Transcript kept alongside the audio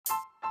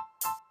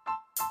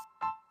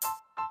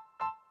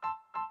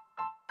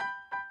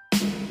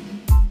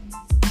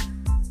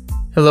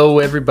Hello,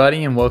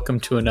 everybody, and welcome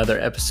to another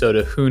episode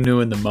of Who Knew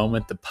in the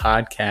Moment, the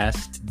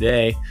podcast.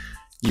 Today,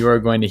 you are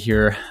going to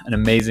hear an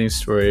amazing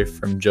story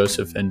from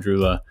Joseph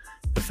Andrula,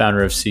 the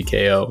founder of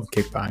CKO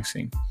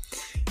Kickboxing.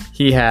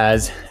 He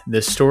has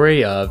the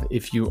story of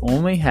if you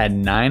only had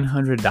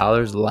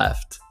 $900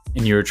 left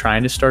and you were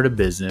trying to start a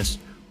business,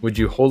 would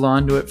you hold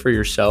on to it for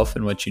yourself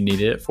and what you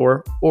needed it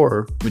for,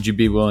 or would you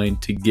be willing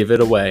to give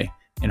it away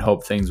and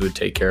hope things would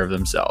take care of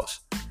themselves?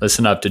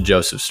 Listen up to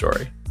Joseph's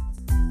story.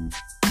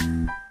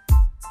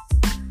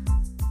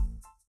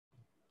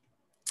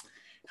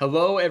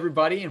 Hello,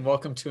 everybody, and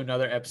welcome to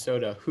another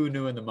episode of Who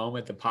Knew in the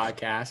Moment, the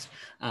podcast.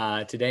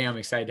 Today, I'm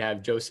excited to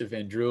have Joseph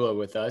Andrula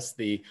with us,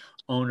 the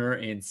owner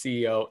and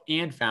CEO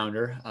and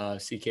founder of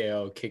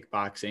CKO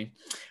Kickboxing.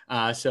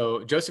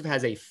 So Joseph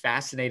has a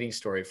fascinating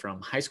story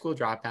from high school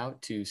dropout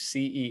to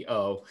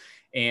CEO.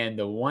 And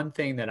the one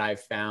thing that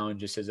I've found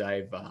just as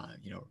I've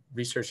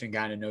researched and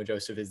gotten to know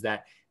Joseph is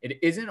that it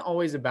isn't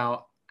always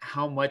about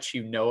how much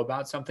you know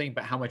about something,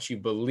 but how much you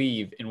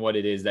believe in what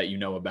it is that you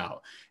know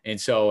about. And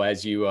so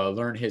as you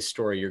learn his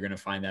story, you're going to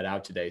find that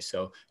out today.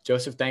 So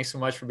Joseph, thanks so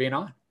much for being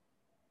on.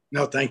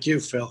 No, thank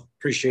you, Phil.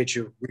 Appreciate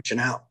you reaching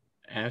out.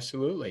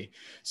 Absolutely.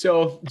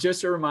 So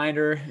just a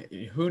reminder,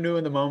 Who Knew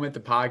in the Moment,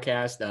 the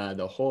podcast,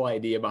 the whole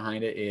idea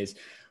behind it is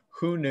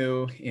who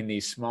knew in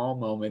these small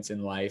moments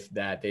in life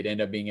that they'd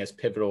end up being as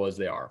pivotal as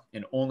they are.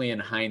 And only in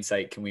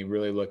hindsight can we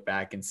really look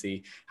back and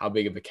see how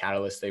big of a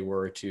catalyst they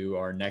were to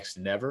our next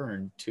endeavor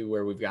and to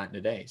where we've gotten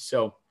today.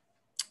 So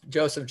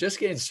Joseph, just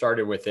getting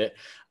started with it,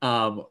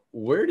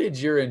 where did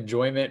your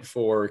enjoyment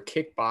for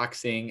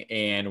kickboxing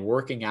and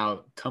working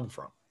out come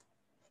from?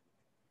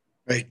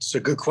 Right. It's a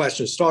good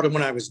question. It started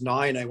when I was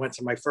 9. I went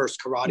to my first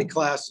karate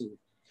class in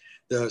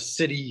the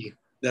city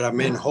that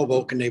I'm in,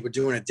 Hoboken. They were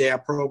doing a DARE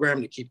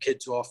program to keep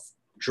kids off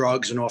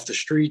drugs and off the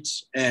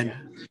streets. And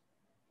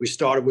we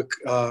started with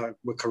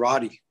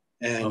karate.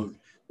 And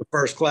the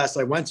first class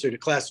I went to, the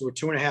classes were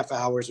 2.5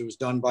 hours. It was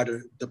done by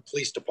the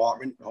police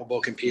department,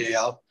 Hoboken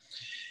PAL.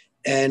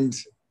 And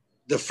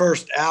the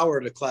first hour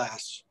of the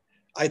class,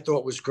 I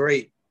thought was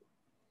great.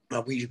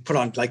 We put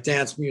on like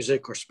dance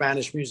music or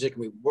Spanish music.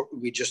 And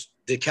we just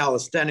did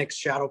calisthenics,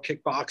 shadow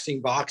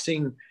kickboxing,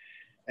 boxing,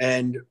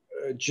 and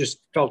just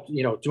felt,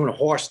 doing a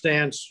horse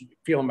stance,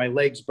 feeling my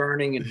legs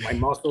burning and my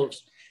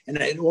muscles and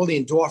all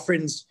the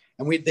endorphins.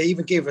 And they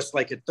even gave us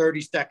like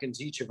 30 seconds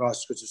each of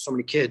us, because there's so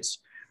many kids,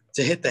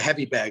 to hit the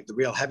heavy bag, the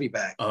real heavy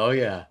bag. Oh,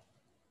 yeah.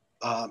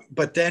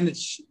 But then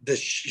the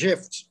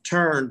shift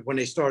turned when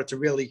they started to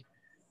really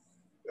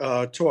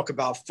talk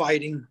about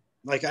fighting.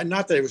 Like,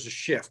 not that it was a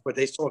shift, but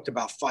they talked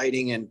about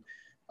fighting and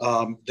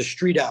the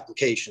street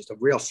applications, the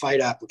real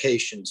fight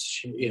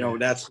applications.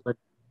 That's what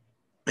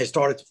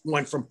I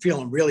went from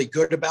feeling really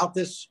good about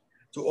this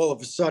to all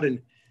of a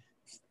sudden,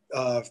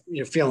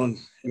 feeling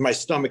in my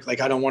stomach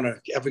like I don't want to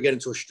ever get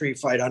into a street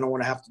fight. I don't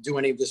want to have to do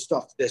any of this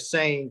stuff they're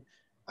saying.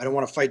 I don't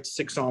want to fight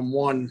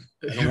 6-on-1.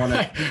 I don't want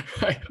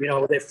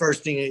to, the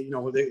first thing,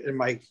 in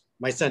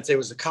my sensei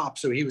was a cop,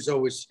 so he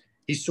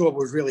saw what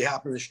was really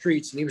happening in the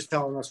streets, and he was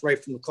telling us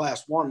right from the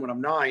class 1 when I'm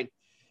 9,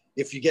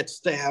 if you get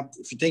stabbed,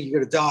 if you think you're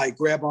going to die,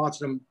 grab onto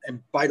them and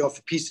bite off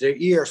a piece of their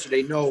ear so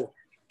they know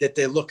that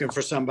they're looking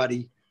for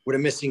somebody with a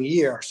missing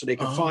ear so they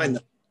can find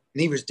them.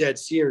 And he was dead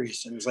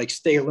serious. And it was like,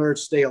 stay alert,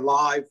 stay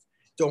alive.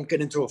 Don't get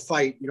into a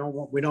fight. We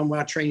don't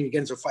want to train you to get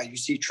into a fight. You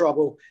see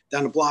trouble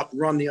down the block,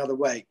 run the other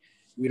way.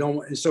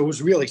 And so it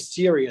was really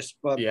serious,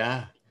 but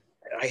yeah,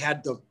 I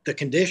had the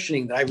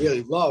conditioning that I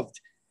really loved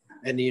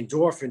and the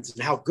endorphins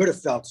and how good it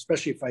felt,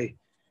 especially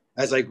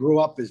as I grew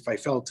up, if I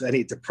felt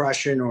any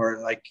depression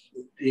or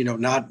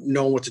not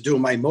knowing what to do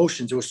with my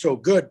emotions, it was so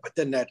good. But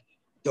then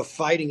the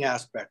fighting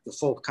aspect, the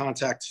full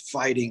contact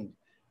fighting,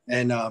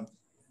 and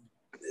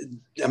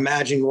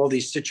imagining all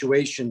these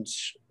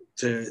situations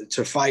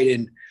to fight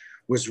in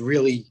was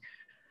really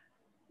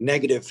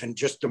negative. And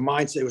just the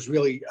mindset was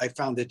really, I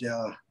found it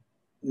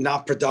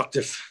not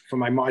productive for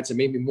my mindset. It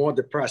made me more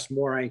depressed,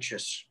 more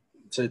anxious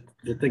to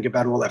think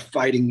about all that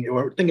fighting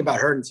or think about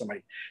hurting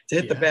somebody. To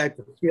hit the bag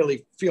to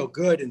really feel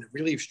good and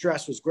relieve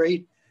stress was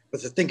great.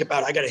 But to think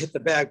about, I got to hit the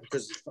bag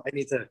because if I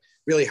need to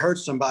really hurt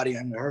somebody,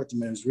 I'm going to hurt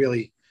them. And it was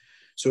really,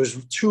 so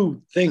there's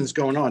two things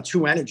going on,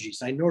 two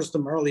energies. I noticed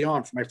them early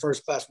on from my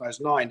first class when I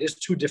was 9. There's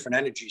two different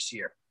energies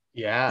here.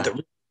 Yeah.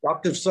 The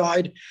productive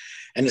side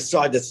and the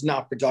side that's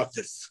not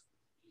productive,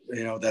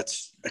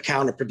 that's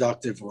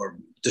counterproductive or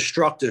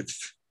destructive,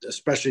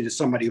 especially to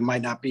somebody who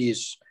might not be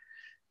as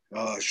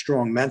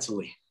strong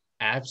mentally.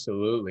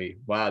 Absolutely.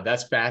 Wow.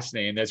 That's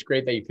fascinating. That's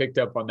great that you picked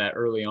up on that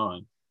early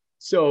on.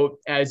 So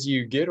as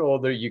you get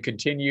older, you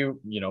continue,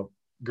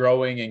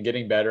 growing and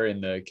getting better in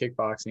the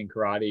kickboxing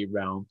karate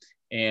realm.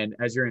 And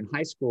as you're in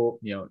high school,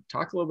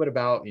 talk a little bit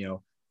about,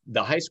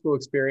 the high school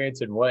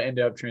experience and what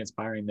ended up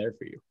transpiring there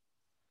for you.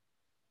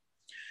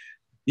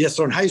 Yeah.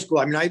 So in high school,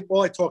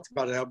 all I talked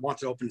about it, I wanted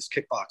to open this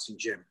kickboxing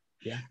gym.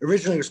 Yeah.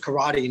 Originally it was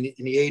karate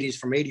in the 80s,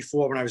 from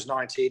 84 when I was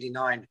 9 to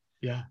 89.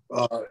 Yeah.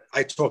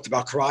 I talked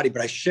about karate,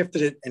 but I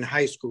shifted it in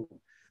high school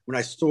when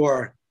I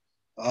saw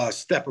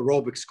step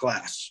aerobics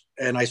class.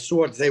 And I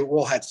saw they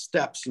all had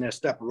steps in their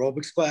step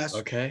aerobics class.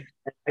 Okay.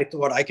 I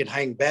thought I could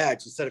hang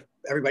bags instead of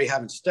everybody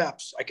having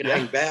steps. I could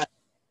hang bags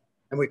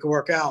and we could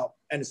work out.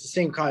 And it's the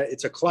same kind of,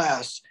 it's a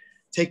class,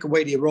 take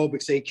away the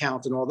aerobics 8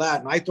 count and all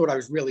that. And I thought I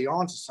was really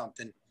onto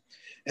something.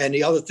 And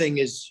the other thing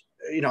is,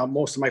 you know,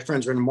 most of my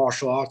friends are in the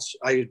martial arts.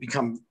 I had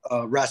become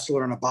a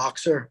wrestler and a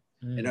boxer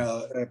in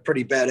a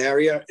pretty bad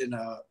area in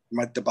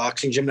the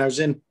boxing gym that I was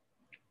in.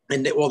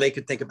 And all they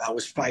could think about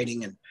was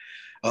fighting and,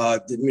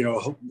 you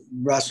know,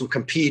 wrestle,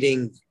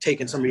 competing,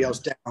 taking somebody else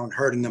down,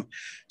 hurting them.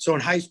 So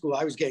in high school,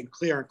 I was getting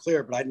clearer and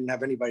clearer, but I didn't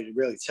have anybody to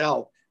really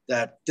tell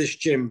that this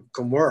gym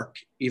can work,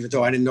 even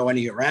though I didn't know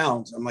any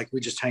around. I'm like, we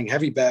just hang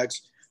heavy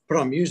bags, put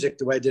on music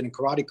the way I did in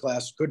karate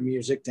class, good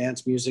music,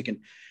 dance music, and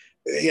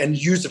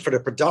use it for the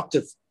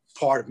productive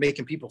part of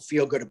making people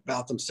feel good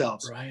about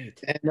themselves. Right.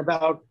 And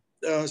about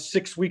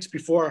 6 weeks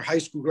before high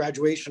school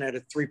graduation, I had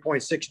a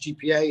 3.6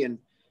 GPA, and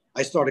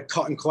I started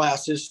cutting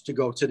classes to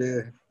go to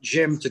the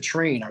gym to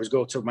train. I was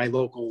going to my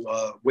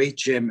local weight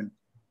gym and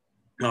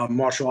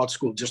martial arts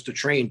school just to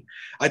train.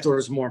 I thought it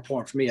was more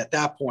important for me at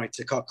that point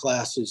to cut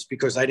classes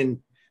because I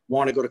didn't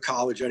want to go to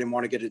college. I didn't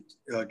want to get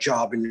a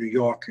job in New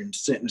York and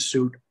sit in a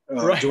suit,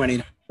 do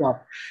any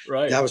stuff.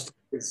 Right. That was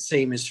the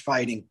same as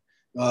fighting.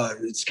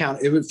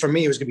 For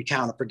me, it was going to be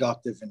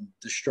counterproductive and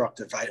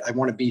destructive. I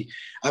wanted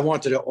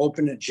to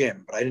open a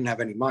gym, but I didn't have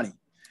any money.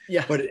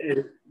 Yeah. But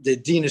the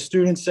dean of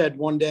students said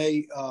one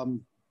day,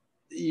 when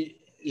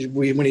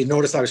he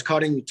noticed I was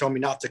cutting, he told me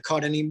not to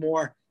cut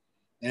anymore.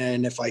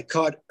 And if I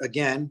cut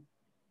again,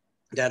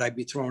 that I'd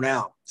be thrown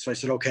out. So I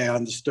said, okay, I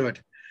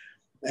understood.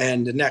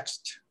 And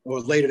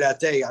later that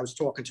day, I was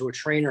talking to a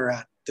trainer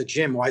at the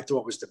gym who I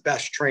thought was the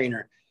best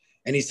trainer.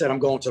 And he said, I'm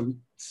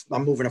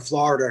moving to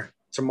Florida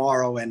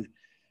tomorrow and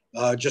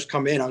just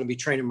come in. I'm going to be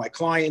training my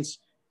clients,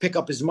 pick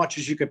up as much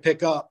as you can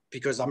pick up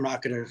because I'm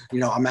not going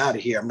to, I'm out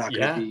of here. I'm not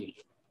going to be.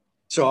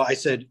 So I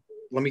said,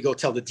 let me go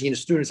tell the dean of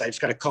students, I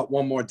just got to cut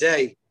one more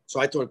day.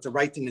 So I thought the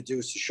right thing to do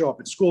is to show up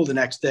at school the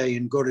next day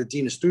and go to the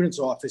dean of students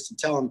office and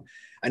tell him,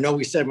 I know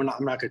we said I'm not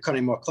going to cut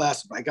any more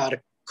classes, but I got to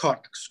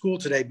cut school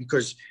today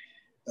because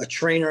a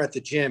trainer at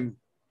the gym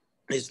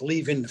is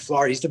leaving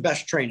Florida. He's the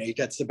best trainer. He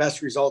gets the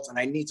best results. And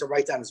I need to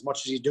write down as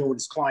much as he's doing with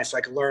his clients so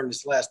I can learn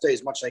this last day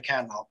as much as I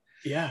can now.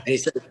 Yeah. And he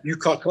said, you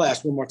cut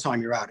class one more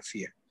time, you're out of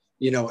here.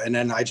 And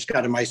then I just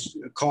got in my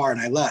car and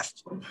I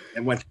left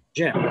and went to the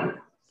gym.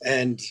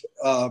 And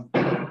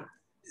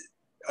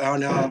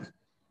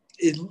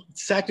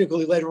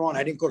technically later on,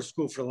 I didn't go to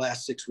school for the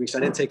last 6 weeks.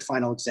 I didn't take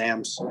final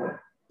exams,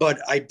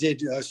 but I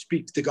did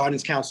speak. The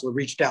guidance counselor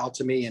reached out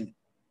to me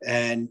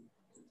and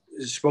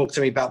spoke to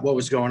me about what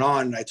was going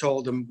on. And I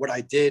told him what I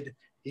did.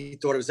 He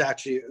thought it was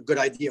actually a good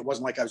idea. It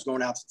wasn't like I was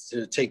going out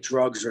to take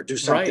drugs or do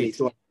something. Right. He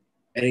thought,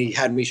 and he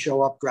had me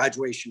show up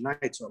graduation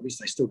night. So at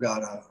least I still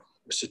got a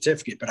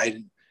certificate, but I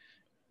didn't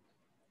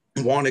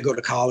want to go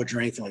to college or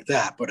anything like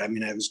that. But I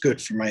mean, it was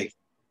good for my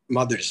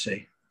mother to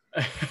see.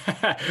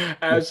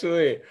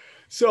 Absolutely.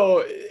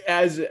 So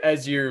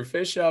as you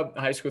finish up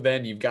high school,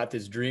 then you've got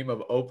this dream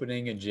of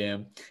opening a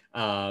gym.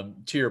 To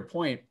your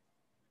point,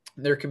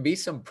 there can be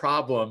some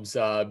problems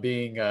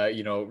being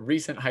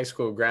recent high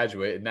school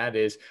graduate, and that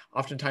is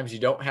oftentimes you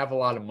don't have a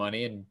lot of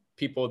money, and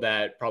people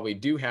that probably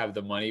do have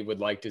the money would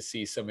like to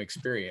see some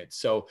experience.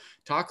 So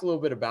talk a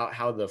little bit about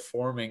how the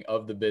forming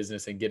of the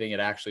business and getting it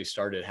actually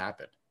started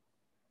happened.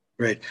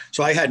 Great.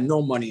 So I had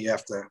no money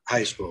after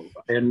high school.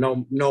 I had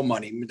no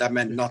money. That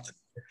meant nothing.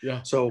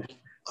 Yeah. So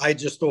I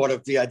just thought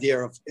of the idea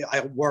of I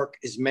work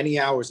as many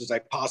hours as I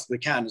possibly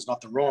can. There's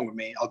nothing wrong with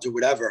me. I'll do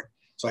whatever.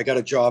 So I got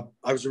a job.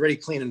 I was already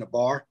cleaning the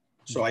bar.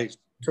 So I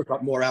took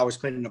up more hours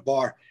cleaning the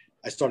bar.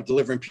 I started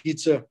delivering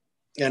pizza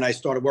and I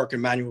started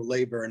working manual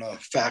labor in a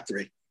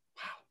factory.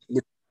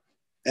 Wow.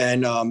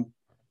 And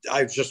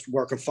I was just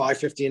working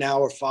 $5.50 an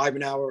hour, $5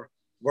 an hour,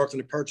 worked in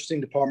the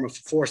purchasing department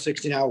for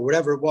 $4.60 an hour,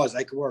 whatever it was.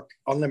 I could work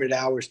unlimited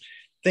hours.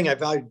 The thing I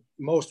valued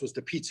most was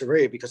the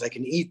pizzeria because I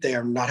can eat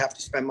there and not have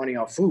to spend money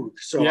on food.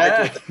 So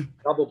I thought the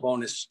double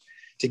bonus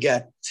to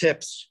get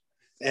tips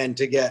and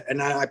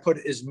I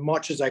put as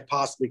much as I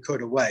possibly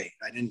could away.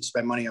 I didn't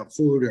spend money on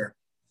food or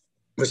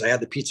because I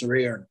had the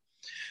pizzeria.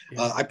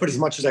 I put as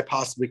much as I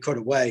possibly could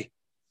away.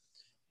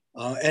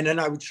 And then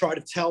I would try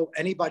to tell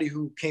anybody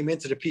who came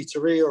into the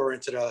pizzeria or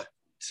into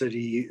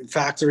the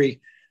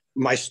factory,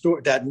 my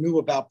store that knew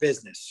about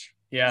business.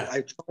 Yeah.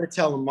 I tried to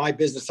tell them my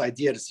business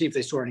idea to see if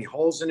they saw any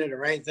holes in it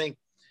or anything.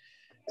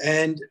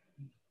 And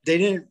they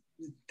didn't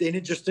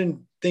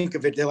think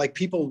of it. They're like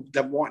people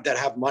that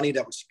have money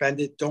that would spend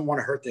it, don't want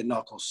to hurt their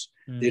knuckles.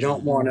 Mm-hmm. They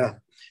don't want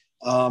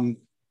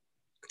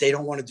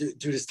to,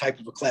 do this type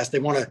of a class. They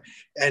want to,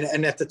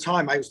 and at the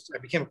time I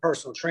became a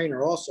personal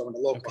trainer also in the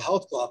local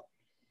health club,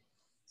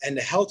 and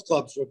the health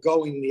clubs were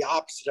going in the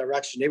opposite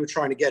direction. They were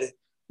trying to get it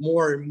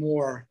more and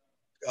more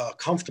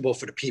comfortable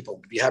for the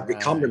people. You have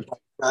recumbent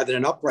bikes rather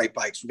than upright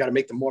bikes. We got to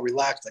make them more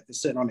relaxed, like they're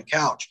sitting on the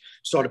couch.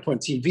 Started putting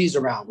TVs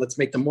around. Let's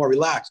make them more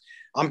relaxed.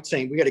 I'm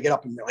saying we got to get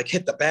up and like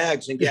hit the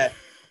bags and get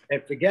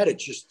and forget it.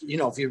 Just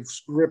if you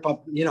rip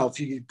up, if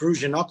you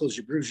bruise your knuckles,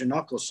 you bruise your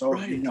knuckles. So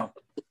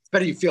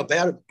better you feel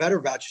better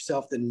about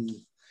yourself than,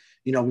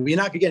 you know, you're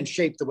not gonna get in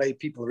shape the way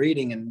people are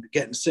eating and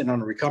sitting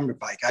on a recumbent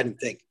bike. I didn't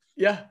think.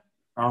 Yeah.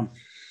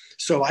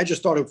 So I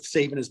just started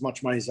saving as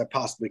much money as I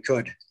possibly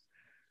could.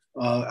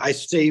 I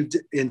saved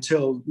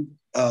until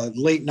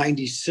late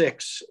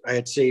 96. I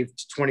had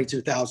saved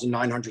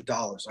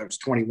 $22,900. I was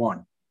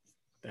 21.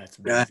 That's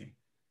amazing.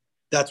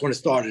 That's when it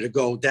started to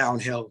go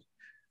downhill.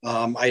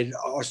 I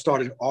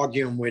started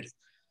arguing with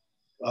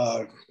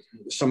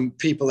some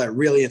people that are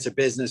really into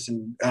business.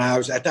 And I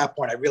was at that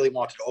point, I really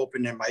wanted to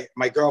open. And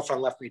my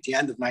girlfriend left me at the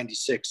end of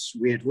 96.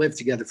 We had lived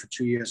together for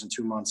 2 years and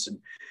 2 months. And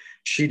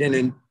she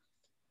didn't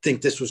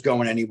think this was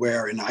going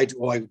anywhere. And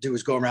all I would do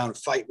was go around and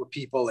fight with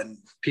people, and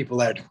people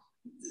that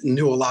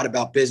knew a lot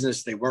about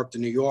business. They worked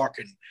in New York,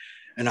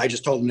 and I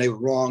just told them they were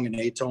wrong. And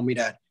they told me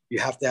that you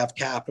have to have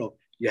capital.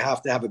 You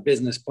have to have a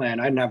business plan.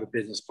 I didn't have a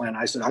business plan.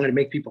 I said, I'm going to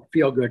make people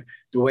feel good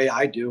the way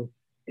I do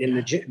in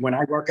the gym when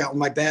I work out with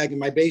my bag in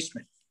my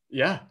basement.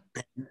 Yeah.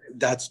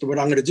 That's what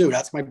I'm going to do.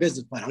 That's my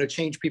business plan. I'm going to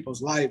change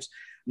people's lives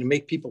and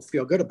make people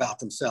feel good about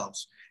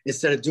themselves.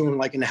 Instead of doing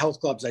like in the health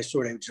clubs, I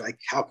sort of like,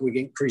 how can we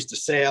increase the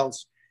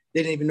sales?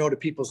 They didn't even know the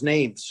people's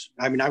names.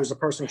 I mean, I was a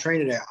personal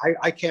trainer there.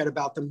 I cared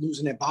about them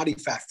losing their body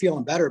fat,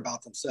 feeling better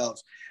about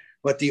themselves.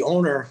 But the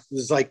owner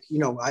was like, you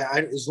know,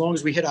 as long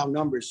as we hit our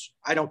numbers,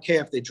 I don't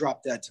care if they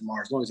drop dead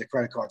tomorrow, as long as their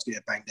credit cards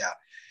get banged out.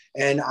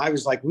 And I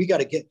was like, we got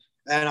to get,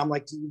 and I'm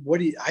like,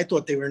 I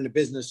thought they were in the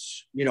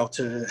business, you know,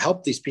 to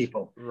help these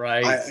people.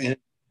 Right.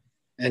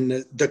 And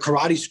the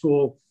karate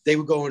school, they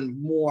were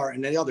going more,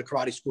 and the other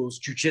karate schools,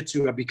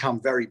 jiu-jitsu had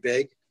become very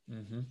big.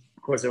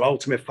 Of course, the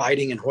Ultimate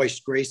Fighting and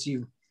Hoist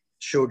Gracie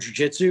showed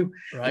jiu-jitsu.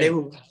 Right. They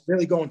were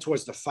really going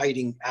towards the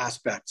fighting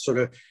aspect.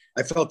 So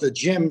I felt the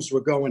gyms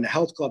were going, the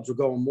health clubs were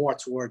going more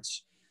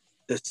towards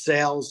the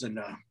sales and,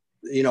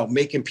 you know,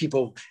 making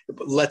people,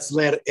 let's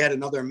add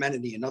another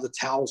amenity, another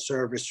towel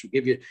service,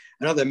 give you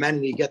another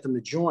amenity, get them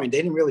to join. They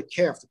didn't really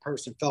care if the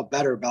person felt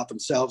better about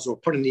themselves or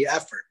put in the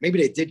effort.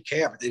 Maybe they did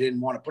care, but they didn't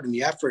want to put in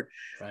the effort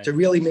to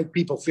really make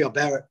people feel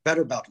better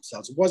about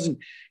themselves. It wasn't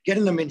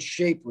getting them in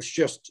shape, was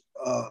just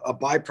a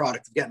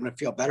byproduct of getting them to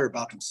feel better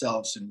about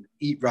themselves and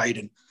eat right.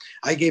 And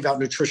I gave out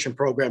nutrition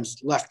programs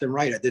left and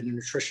right. I did a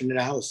nutrition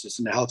analysis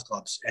in the health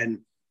clubs, and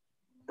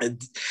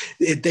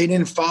they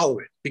didn't follow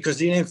it because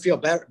they didn't feel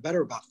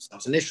better about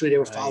themselves. Initially, they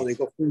would follow, they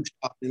go food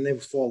shop, and they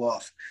would fall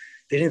off.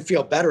 They didn't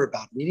feel better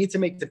about it. You need to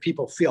make the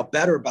people feel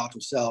better about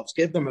themselves,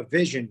 give them a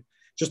vision,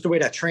 just the way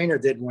that trainer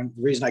did. When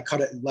the reason I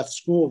left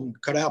school and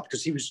cut out,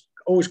 because he was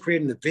always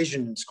creating the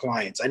vision in his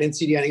clients. I didn't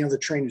see any other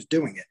trainers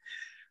doing it.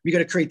 We got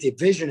to create the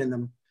vision in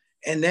them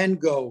and then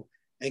go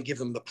and give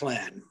them the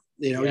plan.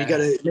 You know, you got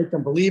to make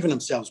them believe in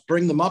themselves,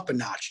 bring them up a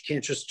notch. You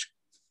can't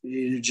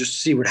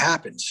just see what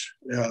happens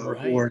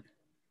or,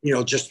 you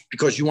know, just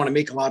because you want to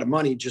make a lot of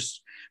money,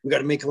 we got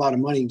to make a lot of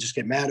money and just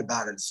get mad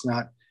about it. It's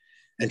not,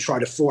 and try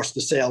to force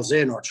the sales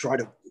in or try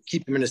to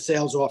keep them in a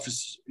sales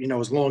office, you know,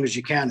 as long as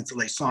you can until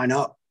they sign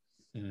up.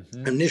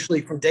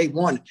 Initially, from day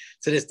one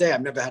to this day,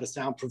 I've never had a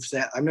soundproof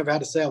I've never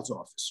had a sales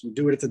office. We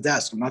do it at the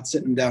desk. I'm not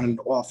sitting them down in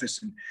the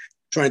office and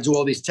trying to do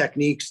all these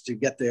techniques to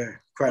get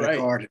their credit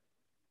card,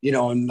 you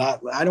know, and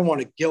I don't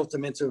want to guilt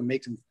them into and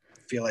make them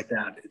feel like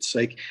that. It's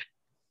like,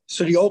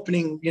 so the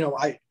opening, you know,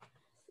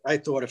 I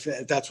thought if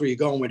that's where you're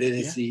going with it,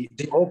 is the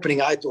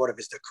opening I thought of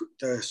is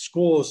the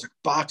schools, the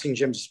boxing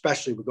gyms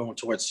especially, were going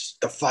towards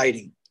the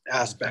fighting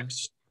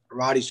aspects,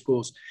 karate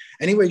schools.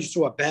 Anyway, you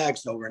saw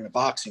bags though were in the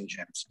boxing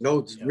gyms.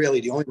 No, really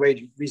the only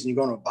reason you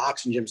go to a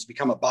boxing gym is to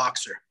become a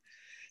boxer.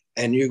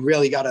 And you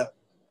really gotta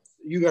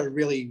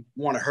really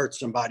want to hurt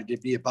somebody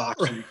to be a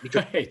boxer.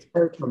 Because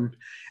hurt them.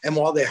 And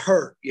while they're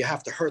hurt, you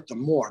have to hurt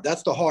them more.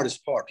 That's the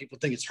hardest part. People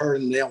think it's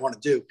hurting and they don't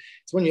want to do.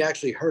 It's when you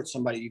actually hurt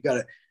somebody, you got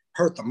to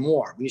hurt them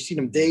more. When you see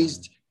them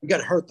dazed, you got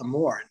to hurt them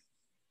more.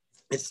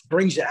 It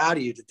brings you out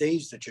of you, the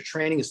days that you're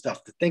training and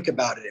stuff, to think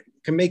about it. It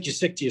can make you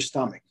sick to your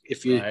stomach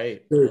if you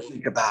really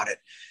think about it.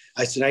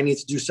 I said, I need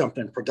to do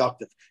something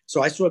productive.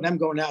 So I saw them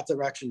going that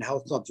direction. The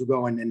health clubs were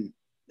going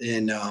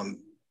in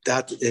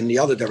the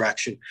other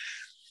direction.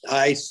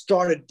 I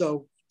started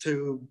though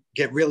to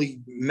get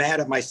really mad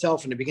at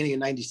myself in the beginning of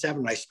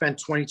 97. I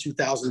spent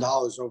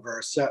 $22,000 over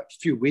a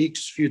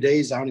few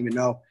days. I don't even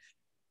know.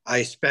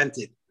 I spent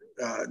it.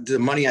 The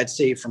money I'd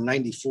saved from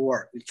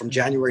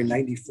January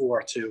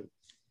 94 to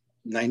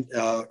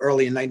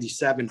early in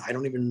 97. I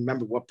don't even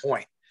remember what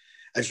point.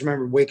 I just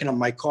remember waking up in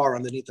my car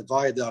underneath the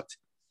viaduct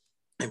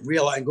and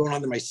realizing, going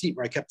under my seat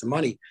where I kept the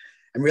money,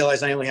 and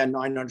realized I only had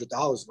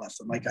 $900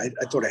 left. I'm like, I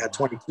thought I had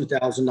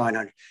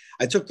 $22,900.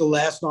 I took the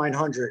last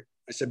 $900.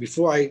 I said,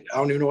 before I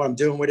don't even know what I'm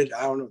doing with it.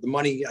 I don't know the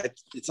money.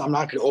 I'm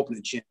not going to open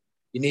a gym.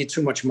 You need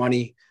too much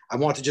money. I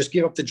want to just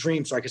give up the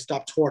dream so I could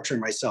stop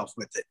torturing myself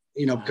with it,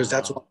 you know, because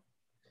that's what.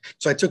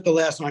 So I took the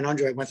last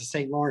 900. I went to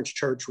St. Lawrence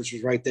Church, which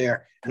was right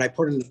there, and I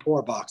put it in the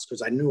poor box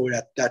because I knew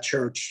that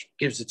church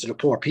gives it to the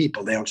poor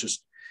people. They don't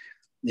just,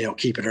 you know,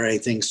 keep it or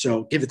anything.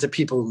 So give it to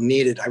people who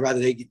need it. I'd rather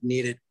they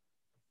need it.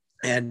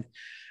 And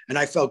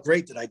I felt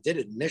great that I did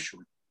it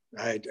initially.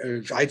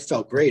 I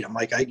felt great. I'm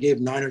like, I gave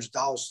 $900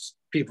 to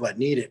people that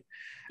need it.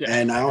 Yeah.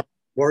 And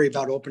worry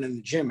about opening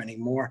the gym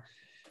anymore.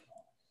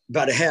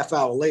 About a half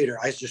hour later,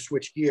 I just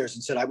switched gears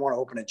and said, I want to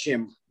open a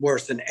gym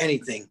worse than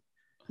anything.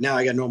 Now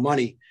I got no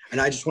money. And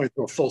I just went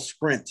for a full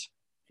sprint.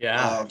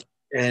 Yeah.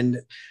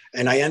 And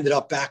I ended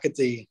up back at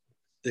the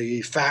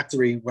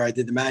factory where I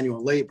did the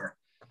manual labor.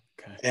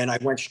 Okay. And I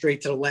went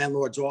straight to the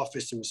landlord's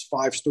office. It was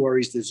 5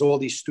 stories. There's all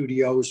these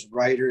studios,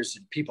 writers,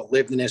 and people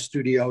lived in their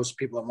studios,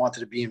 people that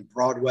wanted to be in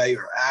Broadway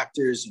or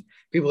actors, and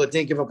people that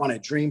didn't give up on a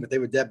dream, but they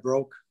were dead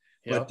broke.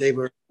 Yep. But they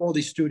were all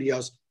these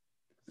studios.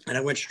 And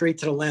I went straight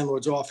to the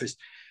landlord's office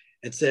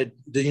and said,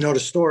 do you know the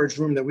storage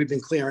room that we've been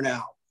clearing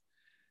out?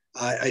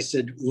 I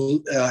said,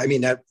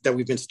 that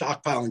we've been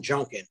stockpiling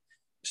junk in.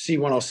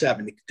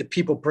 C107. The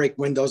people break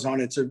windows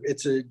on it.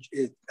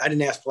 I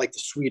didn't ask for like the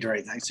suite or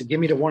anything. I said, give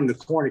me the one in the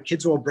corner.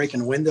 Kids are all breaking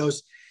the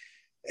windows,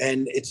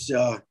 and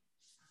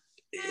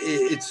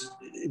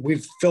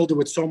we've filled it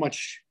with so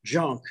much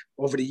junk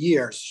over the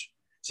years.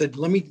 Said,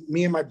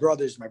 me and my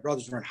brothers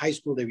were in high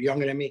school. They were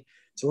younger than me.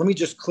 So let me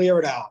just clear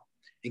it out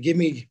and give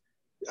me,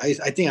 I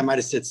think I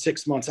might've said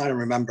 6 months. I don't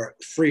remember,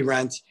 free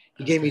rent.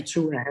 He gave me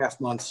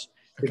 2.5 months.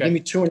 He gave me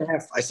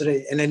 2.5. I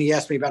said, and then he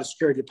asked me about a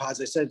security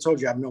deposit. I said, I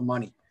told you I have no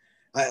money.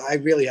 I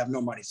really have no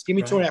money. So give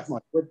me 2.5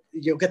 months.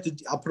 You'll get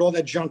I'll put all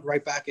that junk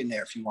right back in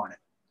there if you want it.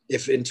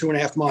 If in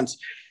 2.5 months.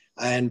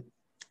 And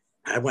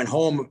I went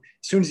home.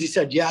 As soon as he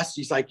said yes,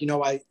 he's like,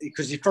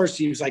 because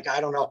he was like,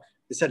 I don't know.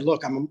 He said,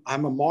 look, I'm a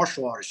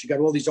martial artist. You got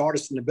all these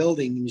artists in the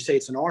building and you say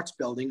it's an arts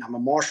building. I'm a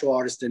martial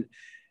artist, and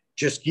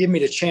just give me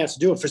the chance to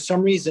do it. For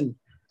some reason,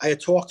 I had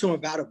talked to him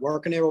about it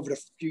working there over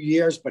the few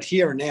years, but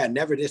here and there,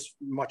 never this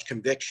much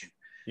conviction.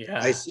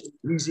 Yeah.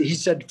 He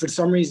said, for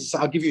some reason,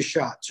 I'll give you a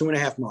shot,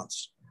 2.5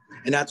 months.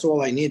 And that's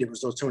all I needed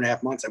was those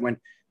 2.5 months. I went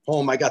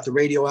home. I got the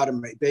radio out of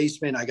my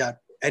basement. I got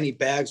any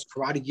bags,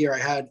 karate gear I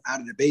had out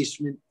of the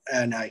basement.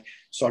 And I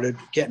started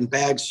getting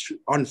bags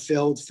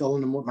unfilled,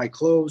 filling them with my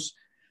clothes,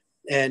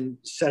 and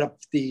set up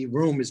the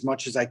room as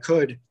much as I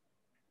could.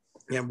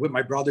 And with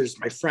my brothers,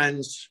 my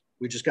friends,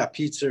 we just got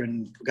pizza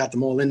and got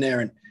them all in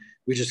there, and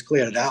we just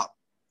cleared it out.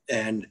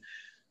 And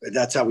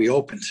that's how we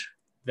opened.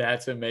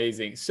 That's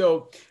amazing.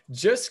 So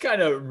just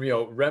kind of,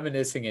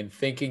 reminiscing and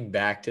thinking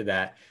back to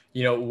that,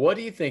 what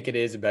do you think it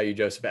is about you,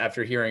 Joseph,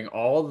 after hearing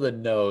all the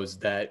no's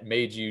that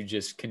made you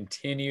just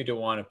continue to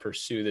want to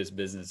pursue this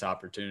business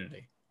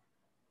opportunity?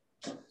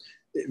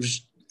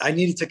 I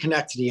needed to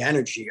connect to the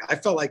energy. I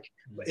felt like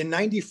in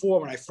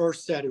 94, when I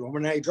first said it,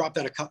 when I dropped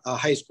out of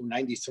high school in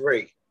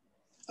 93,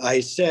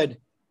 I said,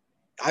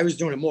 I was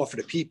doing it more for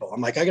the people.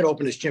 I'm like, I got to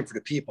open this gym for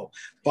the people.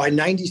 By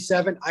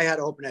 97, I had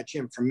to open that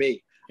gym for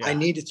me. Yeah. I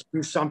needed to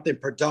do something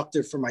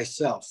productive for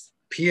myself,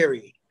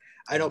 period.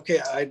 I don't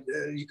care.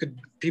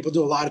 People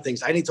do a lot of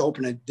things. I need to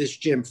open this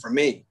gym for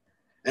me,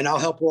 and I'll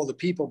help all the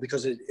people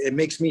because it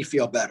makes me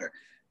feel better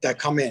that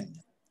come in.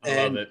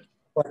 I love it.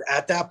 But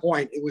at that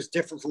point, it was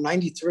different from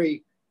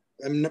 93.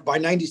 And by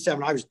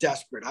 97, I was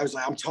desperate. I was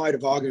like, I'm tired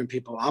of arguing with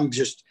people.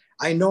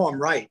 I know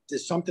I'm right.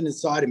 There's something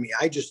inside of me.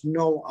 I just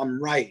know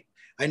I'm right.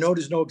 I know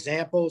there's no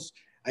examples.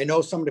 I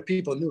know some of the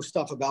people who knew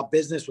stuff about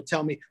business would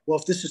tell me, well,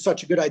 if this is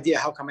such a good idea,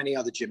 how come any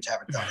other gyms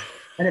haven't done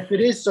it? And if it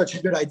is such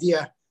a good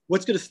idea,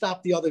 what's going to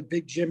stop the other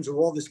big gyms with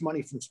all this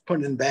money from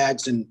putting in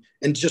bags and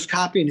just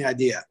copying the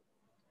idea?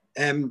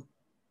 And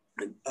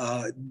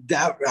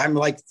that I'm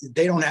like,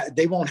 they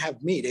won't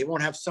have me. They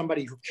won't have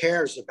somebody who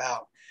cares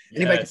about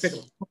anybody. Yes. Can pick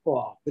up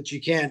football, but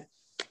you can't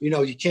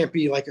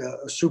be like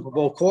a Super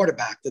Bowl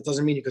quarterback. That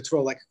doesn't mean you could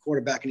throw like a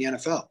quarterback in the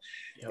NFL.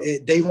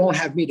 Yep. They won't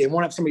have me. They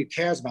won't have somebody who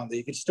cares about them.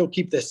 You can still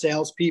keep their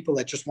salespeople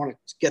that just want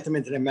to get them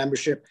into their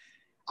membership.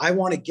 I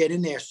want to get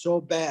in there so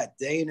bad,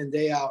 day in and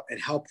day out,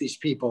 and help these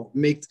people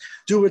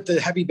do what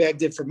the Heavy Bag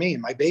did for me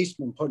in my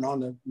basement,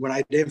 when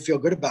I didn't feel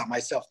good about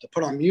myself, to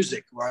put on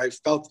music where I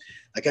felt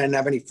like I didn't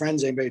have any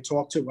friends, anybody to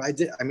talk to. I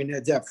did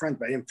have friends,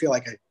 but I didn't feel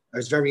like I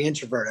was very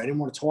introverted. I didn't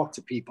want to talk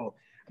to people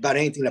about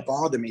anything that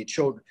bothered me. It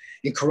showed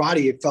in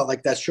karate, it felt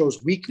like that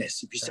shows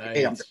weakness. If you say,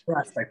 hey, I'm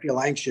depressed, I feel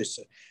anxious,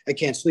 I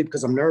can't sleep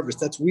because I'm nervous,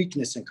 that's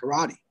weakness in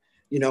karate.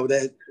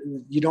 That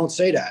you don't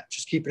say that,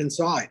 just keep it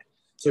inside.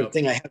 So the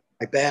thing I had in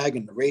my bag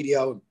and the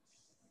radio,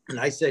 and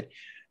I said,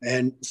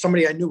 and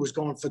somebody I knew was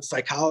going for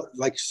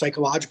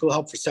psychological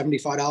help for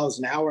 $75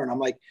 an hour. And I'm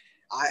like,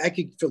 I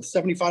could, for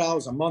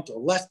 $75 a month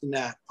or less than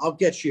that, I'll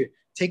get you,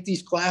 take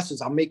these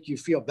classes, I'll make you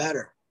feel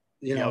better.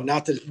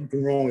 Not that there's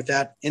anything wrong with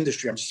that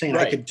industry. I'm just saying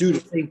I could do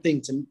the same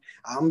thing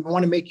I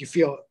want to make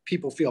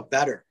people feel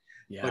better.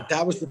 Yeah. But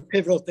that was the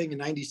pivotal thing in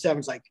 97.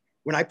 It's like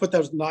when I put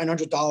those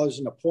 $900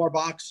 in the poor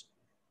box,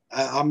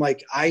 I'm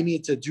like, I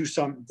need to do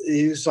something.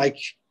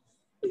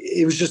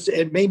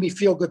 It made me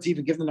feel good to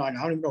even give the $900. I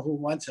don't even know who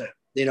wants it,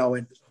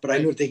 but I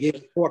knew if they gave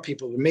it to poor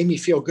people, it made me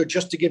feel good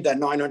just to give that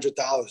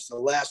 $900, the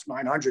last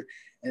 $900,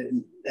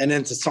 and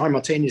then to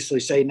simultaneously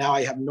say, now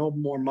I have no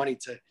more money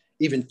to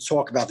even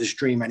talk about this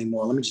dream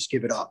anymore. Let me just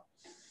give it up.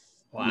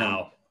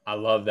 Wow. I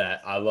love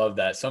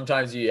that.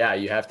 Sometimes you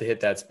have to hit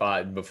that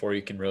spot before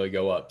you can really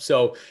go up.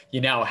 So you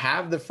now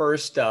have the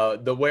first,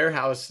 the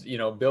warehouse,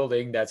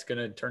 building that's going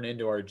to turn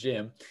into our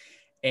gym.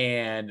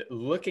 And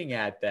looking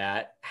at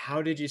that,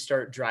 how did you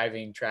start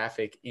driving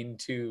traffic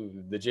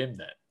into the gym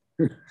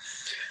then?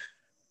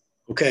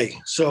 Okay,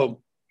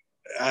 so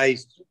I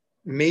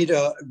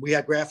we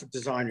had graphic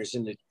designers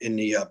in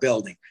the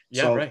building.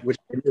 Yeah, so right. which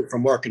I knew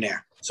from working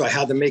there. So I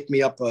had to make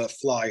me up a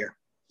flyer,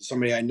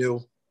 somebody I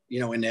knew,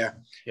 in there.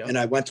 Yep. And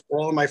I went to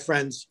all of my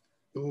friends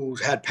who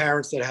had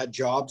parents that had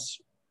jobs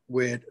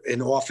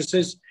in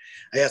offices.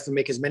 I asked them to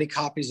make as many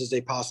copies as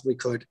they possibly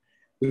could.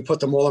 We put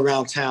them all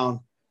around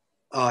town.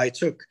 I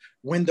took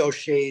window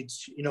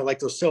shades, like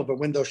those silver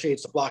window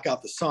shades to block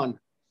out the sun.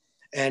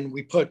 And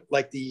we put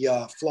like the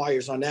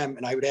flyers on them,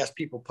 and I would ask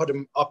people put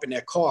them up in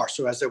their car.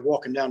 So as they're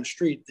walking down the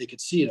street, they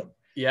could see them.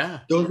 Yeah.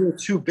 Those are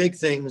two big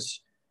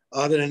things,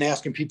 other than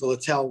asking people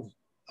to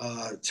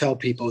tell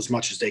people as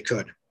much as they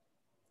could.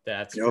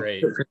 That's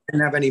great. I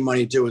didn't have any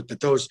money to do it,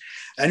 but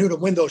I knew the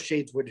window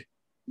shades would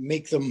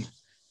make them.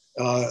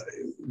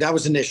 That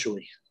was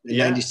initially in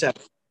 '97,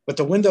 but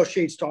the window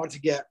shades started to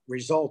get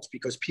results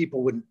because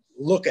people would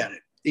look at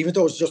it. Even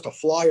though it was just a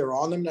flyer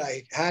on them that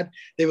I had,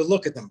 they would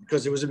look at them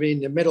because it was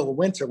in the middle of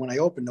winter when I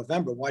opened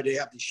November. Why do they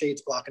have these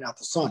shades blocking out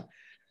the sun?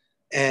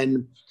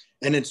 And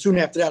then soon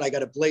after that, I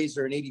got a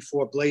Blazer, an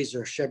 '84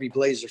 Blazer, Chevy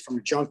Blazer from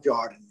the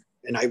junkyard.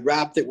 And I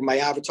wrapped it with my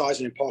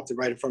advertising and parked it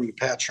right in front of the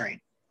PAT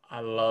train. I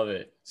love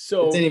it.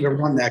 So it didn't even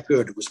run that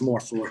good. It was more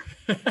for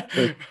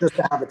just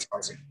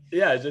advertising.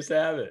 Yeah, just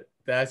have it.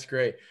 That's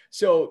great.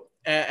 So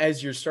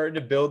as you're starting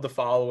to build the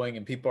following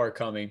and people are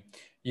coming,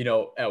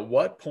 at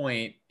what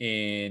point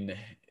in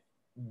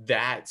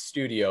that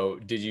studio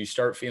did you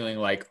start feeling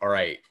like, all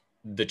right,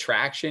 the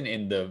traction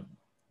and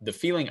the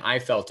feeling I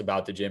felt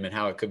about the gym and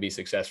how it could be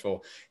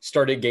successful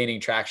started gaining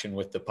traction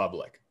with the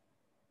public?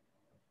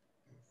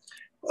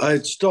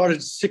 It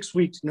started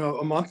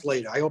a month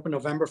later. I opened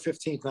November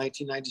 15th,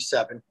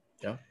 1997.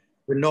 Yeah.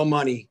 With no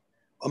money.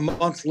 A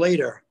month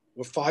later,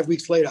 or 5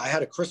 weeks later, I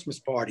had a Christmas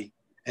party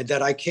and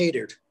that I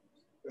catered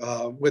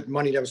with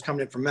money that was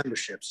coming in from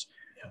memberships.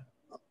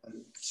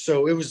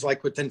 So it was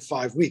like within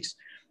 5 weeks.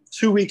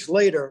 2 weeks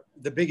later,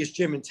 the biggest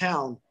gym in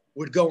town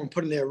would go and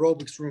put in their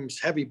aerobics rooms,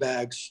 heavy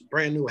bags,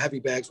 brand new heavy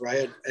bags,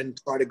 right? And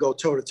try to go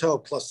toe to toe,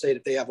 plus say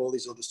that they have all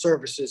these other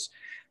services,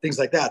 things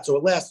like that. So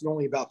it lasted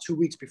only about 2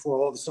 weeks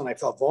before all of a sudden I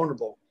felt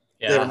vulnerable.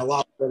 Yeah. They're in a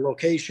lot of their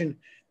location.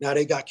 Now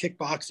they got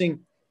kickboxing,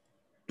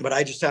 but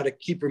I just had to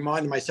keep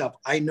reminding myself,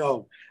 I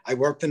know I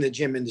worked in the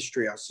gym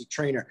industry. I was a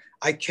trainer.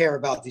 I care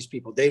about these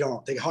people. They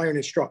hire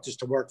instructors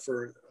to work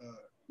for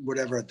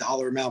whatever,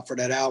 $1 amount for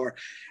that hour.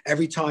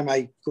 Every time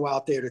I go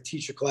out there to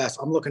teach a class,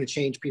 I'm looking to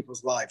change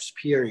people's lives,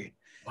 period.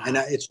 Wow. And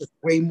it's just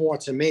way more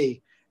to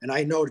me. And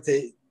I know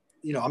that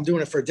I'm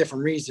doing it for a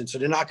different reason. So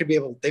they're not going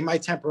to they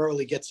might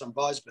temporarily get some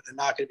buzz, but they're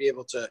not going to be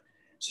able to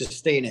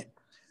sustain it.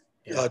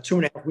 Yeah.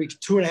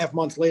 2.5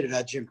 months later,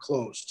 that gym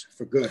closed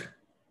for good.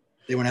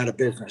 They went out of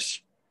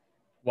business.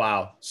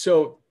 Wow.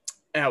 So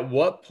at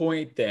what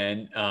point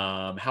then,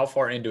 how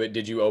far into it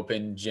did you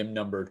open gym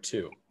number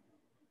 2?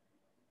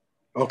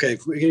 Okay.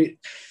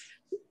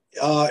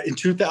 In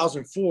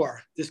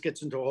 2004, this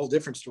gets into a whole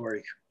different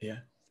story. Yeah.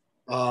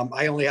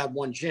 I only had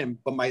one gym,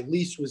 but my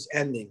lease was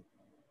ending.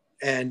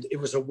 And it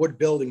was a wood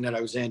building that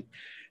I was in.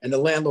 And the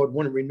landlord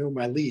wouldn't renew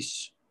my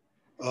lease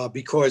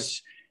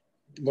because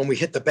when we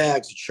hit the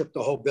bags, it shook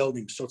the whole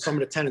building. So some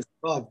of the tenants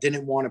above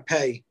didn't want to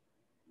pay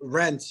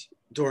rent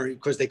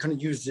because they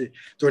couldn't use it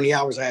during the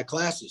hours I had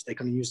classes. They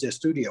couldn't use their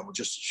studio. It would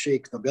just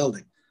shake the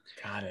building.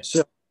 Got it.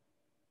 So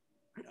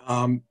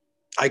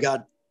I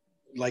got,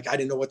 I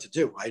didn't know what to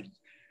do. I'd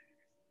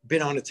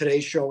been on a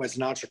Today Show as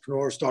an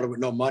entrepreneur, started with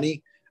no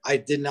money. I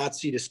did not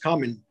see this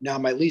coming. Now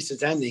my lease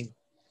is ending.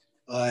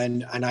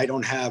 And I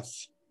don't have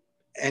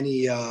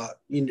any, I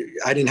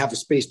didn't have a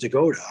space to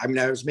go to. I mean,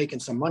 I was making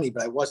some money,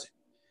 but it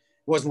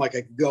wasn't like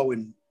I could go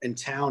in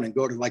town and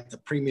go to like the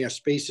premier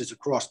spaces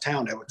across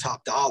town that were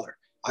top dollar.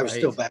 I was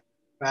still back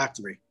in the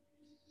factory.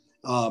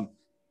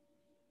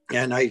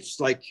 And I was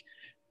like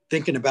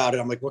thinking about it.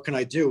 I'm like, what can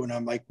I do? And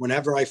I'm like,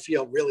 whenever I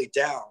feel really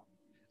down,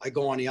 I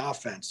go on the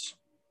offense.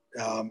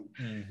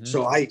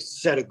 So I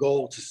set a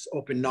goal to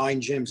open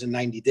 9 gyms in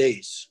 90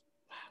 days.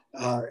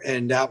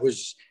 And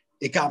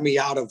it got me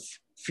out of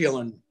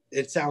feeling,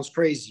 it sounds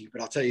crazy,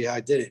 but I'll tell you how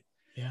I did it.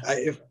 Yeah.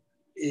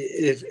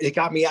 It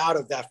got me out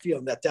of that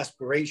feeling, that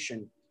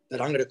desperation that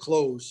I'm going to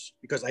close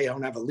because I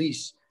don't have a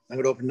lease. I'm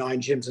going to open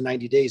 9 gyms in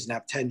 90 days and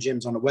have 10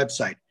 gyms on the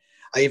website.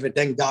 I even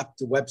then got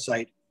the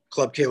website,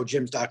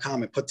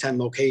 clubkogyms.com, and put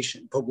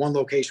one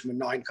location with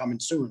 9 coming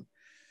soon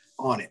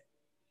on it.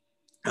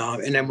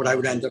 And then what I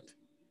would end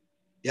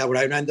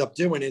up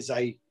doing is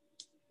I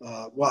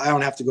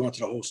don't have to go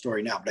into the whole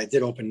story now, but I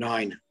did open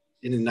 9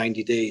 in the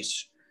 90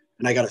 days,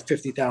 and I got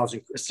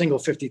a single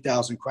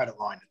 50,000 credit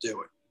line to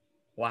do it.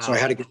 Wow. So I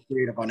had to get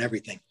creative on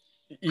everything.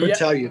 Could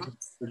tell you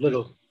a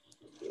little,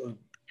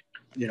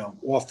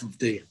 off of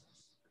the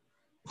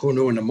who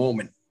knew in the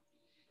moment.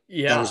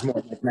 Yeah. That was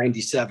more like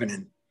 97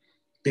 and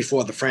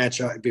before the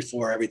franchise,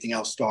 before everything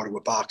else started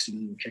with boxing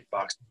and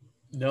kickboxing.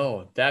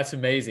 No, that's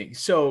amazing.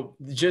 So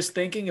just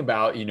thinking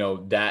about,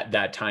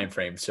 that time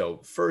frame. So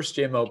first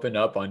gym opened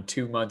up on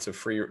 2 months of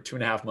free,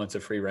 2.5 months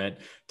of free rent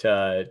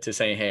to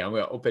saying, hey, I'm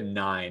going to open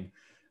 9.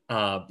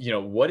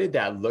 What did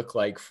that look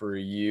like for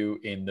you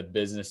in the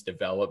business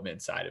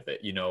development side of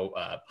it?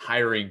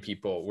 Hiring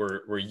people.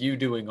 Were you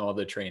doing all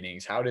the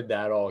trainings? How did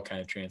that all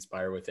kind of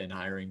transpire within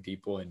hiring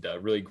people and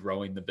really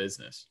growing the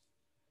business?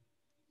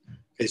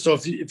 Okay, so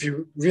if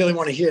you really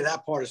want to hear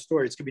that part of the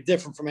story, it's going to be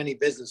different from any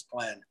business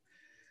plan.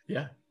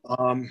 Yeah.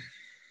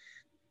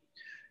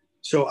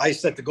 So I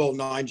set the goal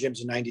 9 gyms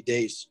in 90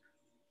 days.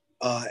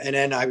 And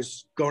then I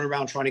was going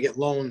around trying to get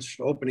loans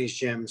to open these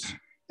gyms,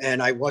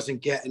 and I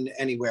wasn't getting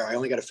anywhere. I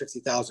only got a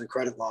 50,000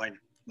 credit line,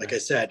 like I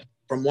said,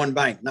 from one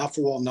bank, not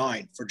for all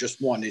 9, for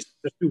just one. They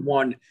just do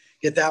one,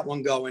 get that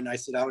one going. I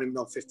said, I don't even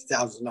know if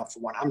 50,000 is enough for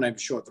one. I'm not even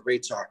sure what the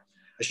rates are.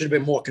 I should have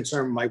been more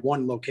concerned with my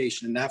one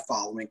location and that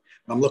following.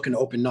 I'm looking to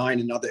open 9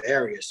 in other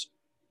areas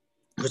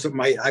because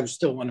I was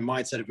still in the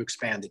mindset of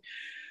expanding.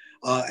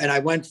 And I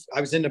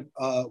was in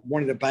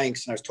one of the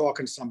banks, and I was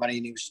talking to somebody,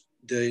 and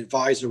the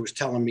advisor was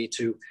telling me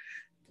to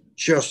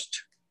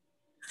just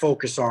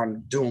focus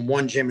on doing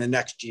one gym the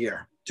next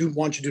year.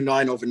 Once you do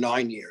 9 over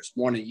 9 years,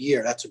 1 a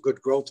year, that's a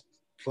good growth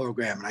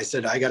program. And I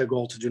said, I got a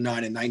goal to do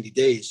 9 in 90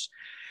 days.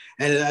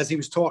 And as he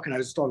was talking, I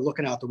just started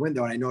looking out the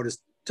window, and I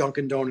noticed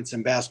Dunkin' Donuts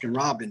and Baskin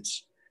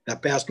Robbins,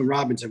 that Baskin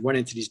Robbins had went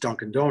into these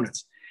Dunkin'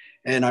 Donuts.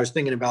 And I was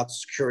thinking about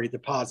security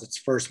deposits,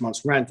 first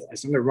month's rent. I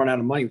said, I'm going to run out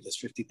of money with this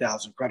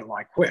 50,000 credit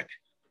line quick.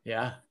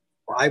 Yeah.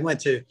 I went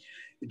to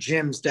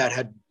gyms that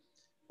had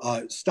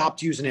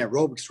stopped using their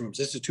aerobics rooms.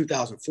 This is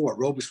 2004.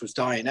 Aerobics was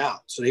dying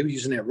out. So they were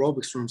using their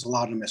aerobics rooms, a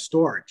lot of them as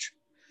storage.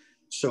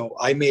 So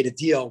I made a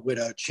deal with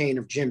a chain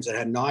of gyms that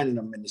had 9 of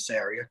them in this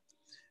area,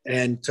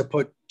 and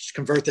to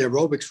convert their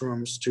aerobics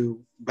rooms to,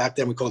 back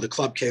then we called it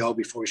Club KO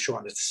before we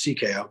shortened it to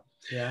CKO.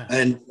 Yeah.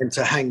 And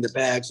to hang the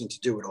bags and to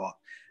do it all.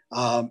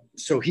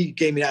 So he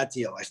gave me that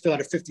deal. I still had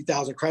a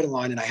 50,000 credit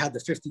line, and I had the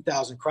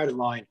 50,000 credit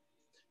line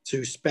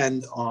to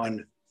spend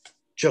on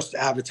just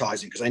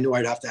advertising because I knew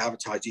I'd have to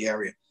advertise the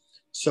area.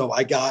 So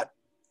I got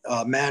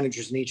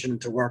managers in each of them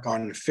to work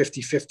on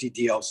 50-50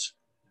 deals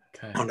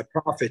on the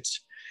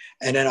profits.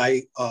 And then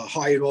I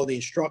hired all the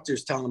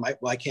instructors, telling them,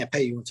 I can't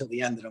pay you until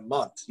the end of the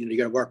month. You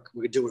got to work.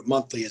 We could do it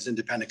monthly as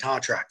independent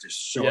contractors.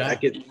 So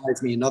that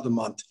gives me another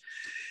month.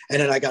 And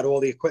then I got all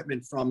the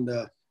equipment from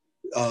the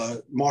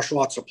martial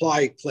arts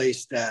supply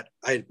place that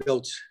I had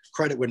built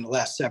credit with in the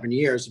last 7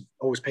 years,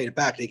 always paid it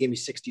back. They gave me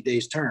 60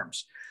 days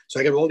terms. So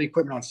I got all the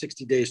equipment on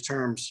 60 days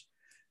terms.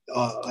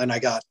 And I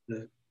got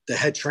the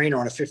head trainer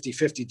on a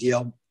 50-50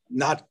 deal,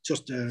 not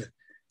just a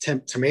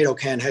tomato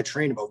can head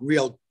trainer, but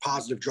real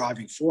positive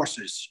driving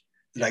forces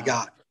that I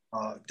got,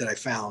 that I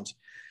found.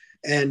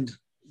 And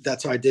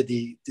that's how I did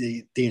the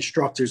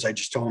instructors. I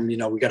just told them,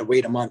 we got to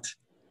wait a month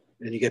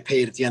and you get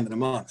paid at the end of the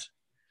month.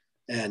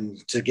 And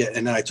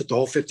then I took the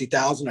whole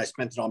 50,000, I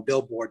spent it on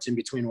billboards in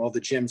between all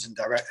the gyms and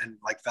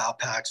like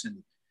Valpaks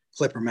and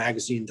Clipper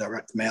magazine,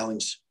 direct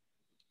mailings.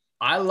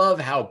 I love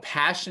how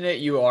passionate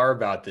you are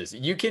about this.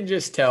 You can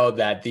just tell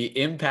that the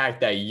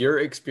impact that your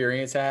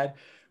experience had,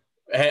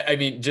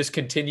 just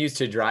continues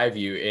to drive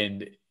you.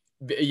 And,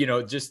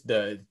 just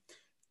the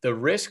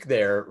risk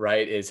there,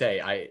 right, is,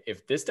 hey,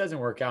 if this doesn't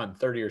work out in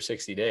 30 or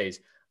 60 days,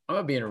 I'm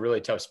going to be in a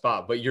really tough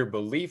spot. But your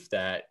belief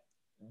that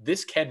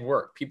this can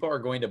work, people are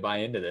going to buy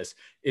into this,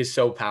 is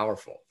so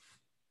powerful.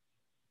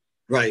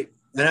 Right.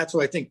 And that's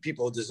what I think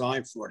people are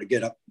designed for, to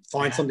get up,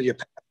 find something you're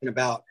passionate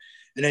about.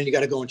 And then you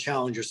got to go and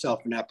challenge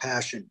yourself in that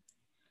passion.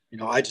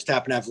 I just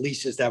happen to have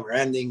leases that were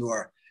ending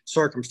or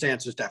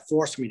circumstances that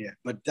forced me to,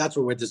 but that's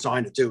what we're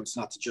designed to do. It's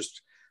not to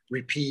just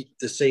repeat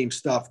the same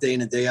stuff day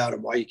in and day out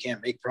and why you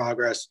can't make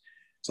progress.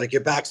 It's like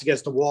your back's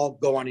against the wall,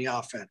 go on the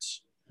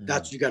offense.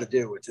 That's what you got to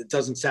do. It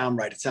doesn't sound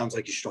right. It sounds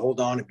like you should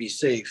hold on and be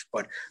safe,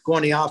 but go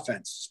on the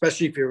offense,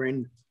 especially if you're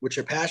in what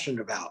you're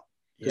passionate about.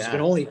 Because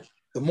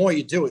the more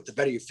you do it, the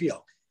better you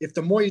feel. If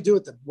the more you do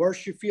it, the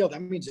worse you feel,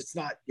 that means it's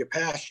not your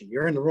passion.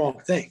 You're in the wrong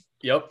thing.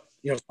 Yep.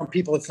 Some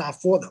people, it's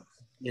not for them.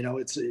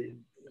 It's,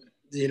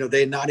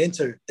 they're not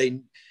into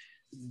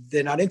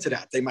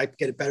that. They might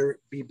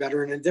be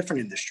better in a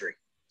different industry.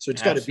 So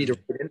it's got to be the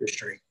right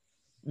industry.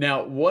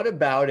 Now, what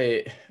about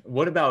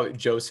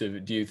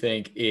Joseph, do you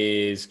think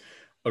is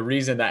a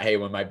reason that, hey,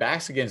 when my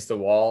back's against the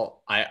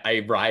wall,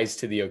 I rise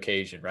to the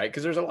occasion, right?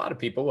 Because there's a lot of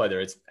people, whether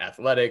it's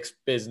athletics,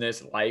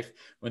 business, life,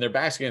 when their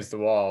back's against the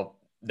wall,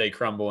 they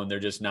crumble and they're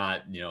just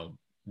not,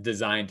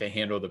 designed to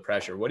handle the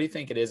pressure. What do you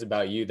think it is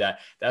about you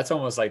that's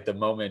almost like the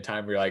moment in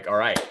time where you're like, all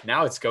right,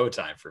 now it's go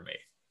time for me?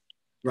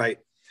 Right.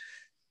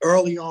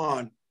 Early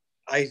on,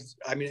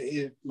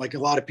 like a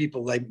lot of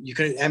people, like you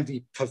can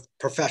envy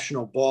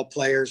professional ball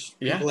players,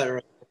 people that are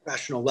at a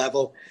professional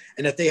level,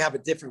 and that they have a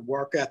different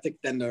work ethic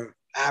than the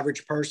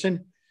average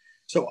person.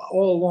 So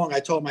all along, I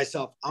told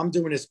myself, I'm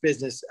doing this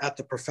business at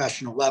the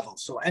professional level.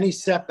 So any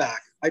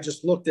setback, I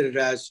just looked at it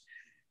as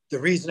the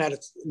reason that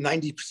it's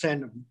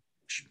 90% of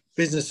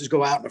businesses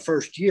go out in the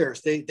first year.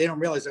 They don't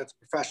realize that's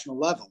a professional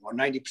level, or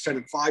 90%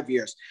 in 5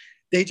 years.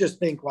 they just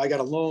think, well, I got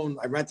a loan,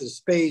 I rented a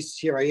space,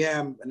 here I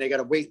am, and they got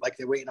to wait like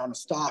they're waiting on a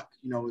stock.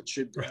 It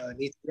should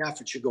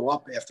it should go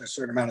up after a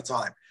certain amount of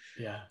time.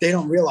 Yeah, they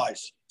don't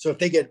realize. So if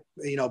they get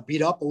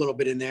beat up a little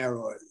bit in there,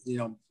 or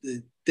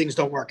things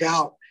don't work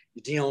out,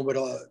 you're dealing with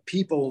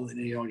people and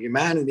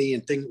humanity,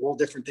 and all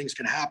different things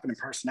can happen, and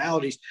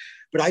personalities.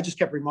 But I just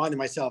kept reminding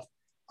myself,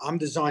 I'm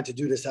designed to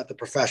do this at the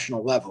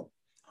professional level.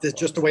 That's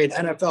just the way an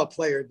NFL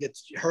player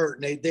gets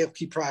hurt, and they'll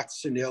keep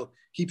practicing. They'll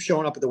keep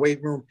showing up at the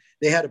weight room.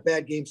 They had a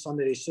bad game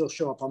Sunday. They still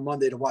show up on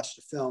Monday to watch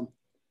the film.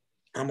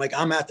 I'm like,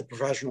 I'm at the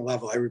professional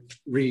level.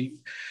 I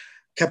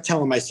kept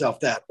telling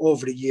myself that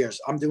over the years.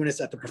 I'm doing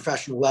this at the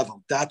professional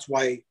level. That's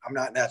why I'm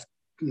not that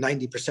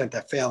 90%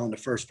 that fail in the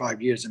first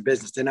 5 years in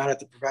business. They're not at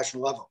the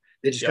professional level.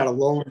 They just got a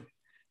loan,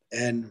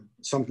 and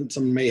some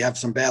may have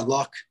some bad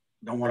luck.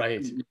 Don't want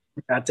to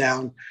put that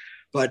down.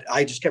 But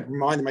I just kept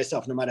reminding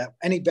myself, no matter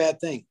any bad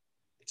thing,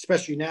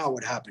 especially now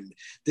what happened,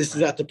 this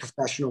is at the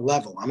professional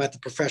level. I'm at the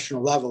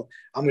professional level.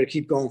 I'm going to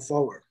keep going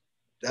forward.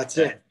 That's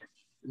it.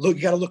 Look,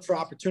 you got to look for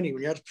opportunity.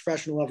 When you're at the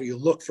professional level, you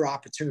look for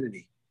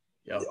opportunity.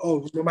 Yep.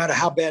 Oh, no matter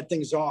how bad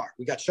things are,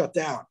 we got shut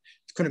down.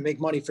 Couldn't make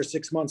money for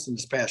 6 months in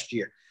this past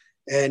year.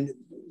 And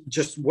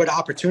just what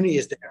opportunity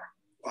is there?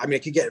 I mean, I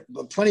could get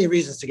plenty of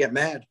reasons to get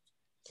mad,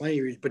 but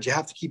you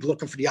have to keep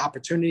looking for the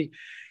opportunity,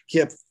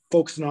 keep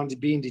focusing on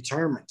being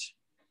determined.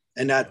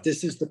 And that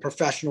this is the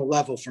professional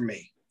level for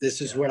me. This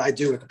is what I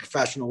do at the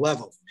professional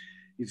level.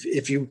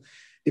 If you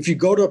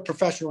go to a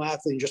professional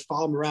athlete and just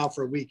follow them around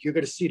for a week, you're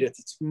going to see that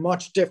it's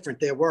much different,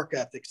 their work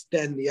ethics,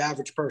 than the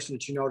average person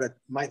that that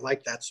might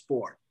like that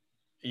sport.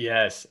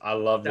 Yes, I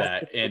love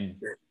that. And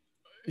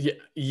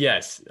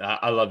yes,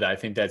 I love that. I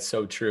think that's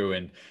so true.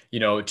 And,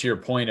 to your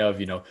point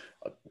of,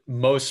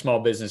 most small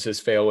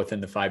businesses fail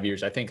within the 5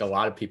 years. I think a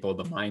lot of people,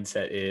 the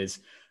mindset is,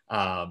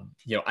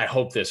 I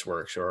hope this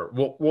works, or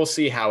we'll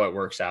see how it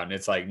works out. And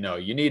it's like, no,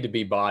 you need to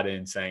be bought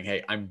in saying,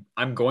 hey,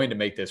 I'm going to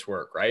make this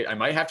work, right? I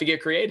might have to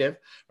get creative,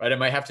 right? I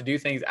might have to do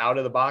things out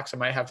of the box. I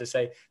might have to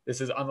say, this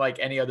is unlike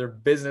any other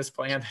business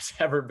plan that's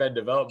ever been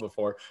developed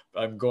before,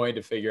 but I'm going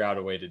to figure out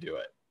a way to do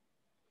it.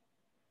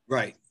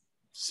 Right.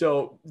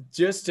 So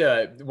just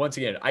once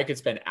again, I could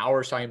spend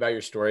hours talking about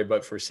your story,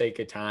 but for sake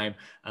of time,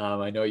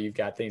 I know you've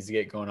got things to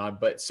get going on.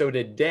 But so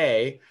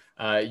today,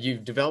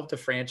 you've developed a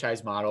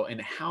franchise model.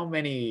 And how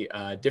many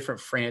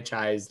different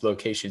franchise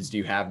locations do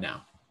you have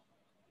now?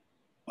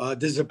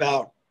 This is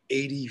about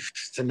 80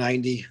 to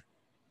 90.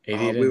 80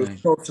 to we 90. were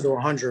close to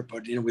 100,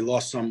 but we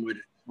lost some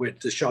with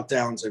the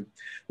shutdowns, and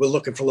we're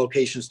looking for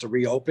locations to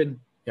reopen.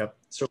 Yep.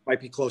 So it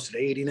might be closer to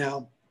 80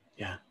 now.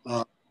 Yeah.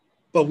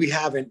 But we've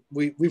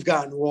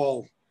gotten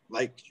all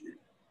like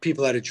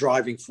people that are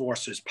driving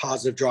forces,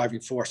 positive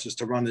driving forces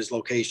to run these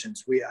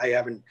locations. We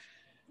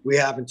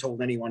haven't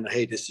told anyone that,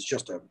 hey, this is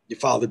just you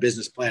follow the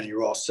business plan and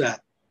you're all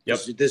set. Yep.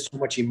 There's so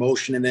much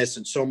emotion in this,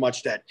 and so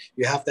much that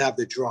you have to have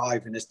the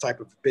drive in this type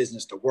of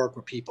business to work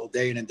with people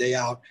day in and day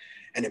out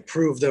and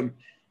improve them,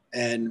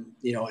 and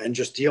and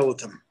just deal with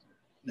them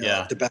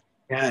the best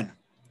you can.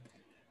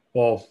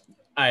 Well,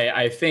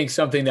 I think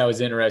something that was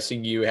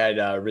interesting, you had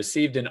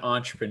received an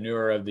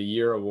Entrepreneur of the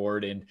Year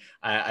award, and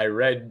I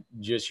read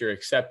just your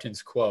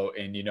acceptance quote,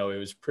 and it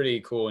was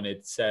pretty cool, and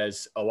it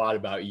says a lot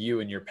about you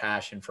and your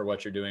passion for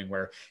what you're doing,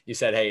 where you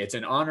said, hey, it's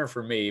an honor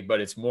for me,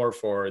 but it's more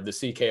for the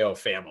CKO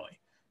family.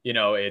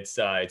 It's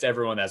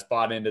everyone that's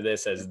bought into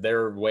this as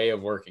their way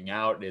of working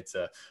out. It's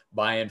a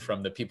buy-in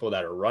from the people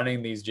that are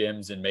running these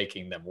gyms and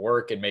making them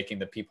work, and making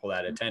the people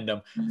that attend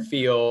them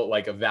feel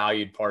like a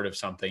valued part of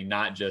something,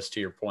 not just, to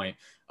your point,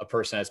 a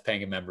person that's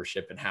paying a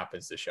membership and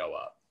happens to show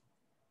up.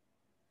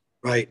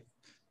 Right.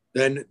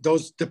 Then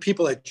the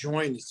people that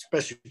join,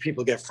 especially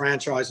people get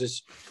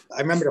franchises.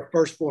 I remember the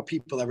first 4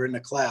 people that were in the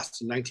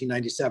class in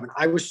 1997.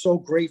 I was so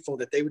grateful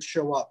that they would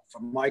show up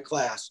from my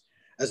class,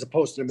 as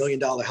opposed to the $1 Million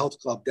Health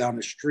Club down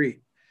the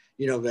street.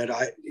 That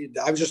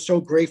I was just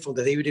so grateful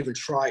that they would even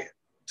try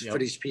it for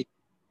these people.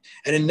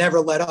 And it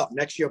never let up.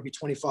 Next year will be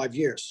 25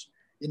 years.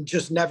 It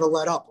just never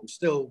let up. I'm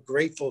still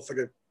grateful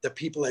for the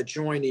people that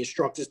join, the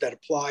instructors that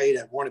apply,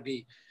 that want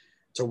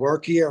to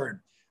work here. And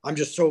I'm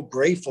just so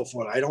grateful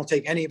for it. I don't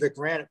take any of it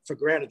for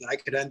granted that I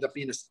could end up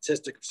being a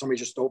statistic if somebody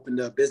just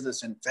opened a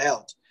business and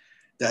failed,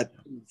 that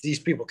these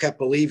people kept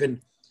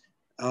believing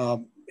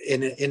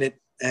in it,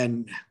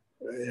 and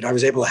I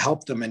was able to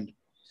help them, and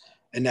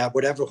that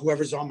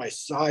whoever's on my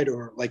side,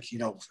 or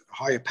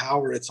higher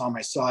power that's on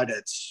my side,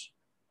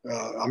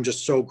 I'm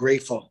just so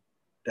grateful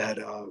that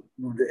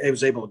I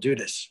was able to do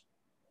this.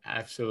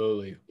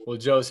 Absolutely. Well,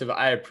 Joseph,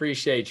 I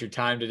appreciate your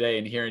time today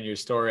and hearing your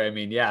story. I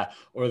mean,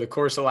 over the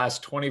course of the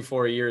last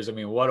 24 years, I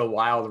mean, what a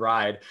wild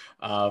ride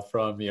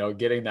from,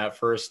 getting that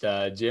first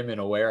gym in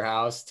a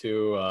warehouse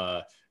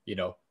to,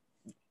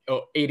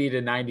 80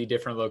 to 90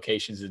 different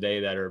locations a day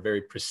that are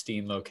very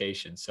pristine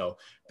locations. So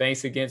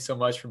thanks again so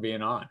much for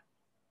being on.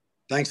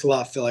 Thanks a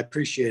lot, Phil. I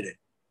appreciate it.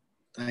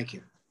 Thank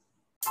you.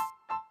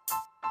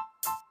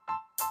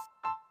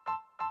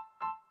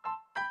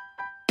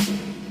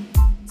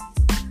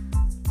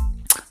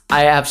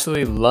 I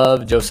absolutely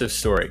love Joseph's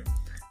story.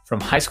 From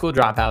high school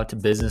dropout to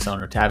business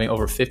owner to having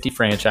over 50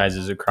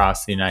 franchises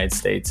across the United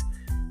States,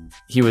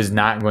 he was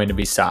not going to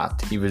be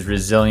stopped. He was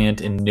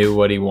resilient and knew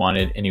what he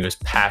wanted, and he was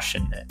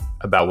passionate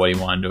about what he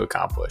wanted to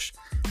accomplish.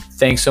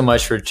 Thanks so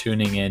much for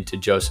tuning in to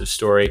Joseph's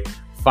story.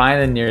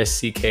 Find the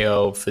nearest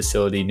CKO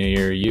facility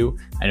near you.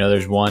 I know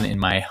there's one in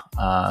my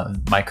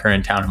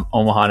current town of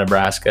Omaha,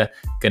 Nebraska.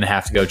 Gonna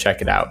have to go check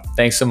it out.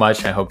 Thanks so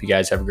much. I hope you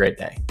guys have a great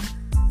day.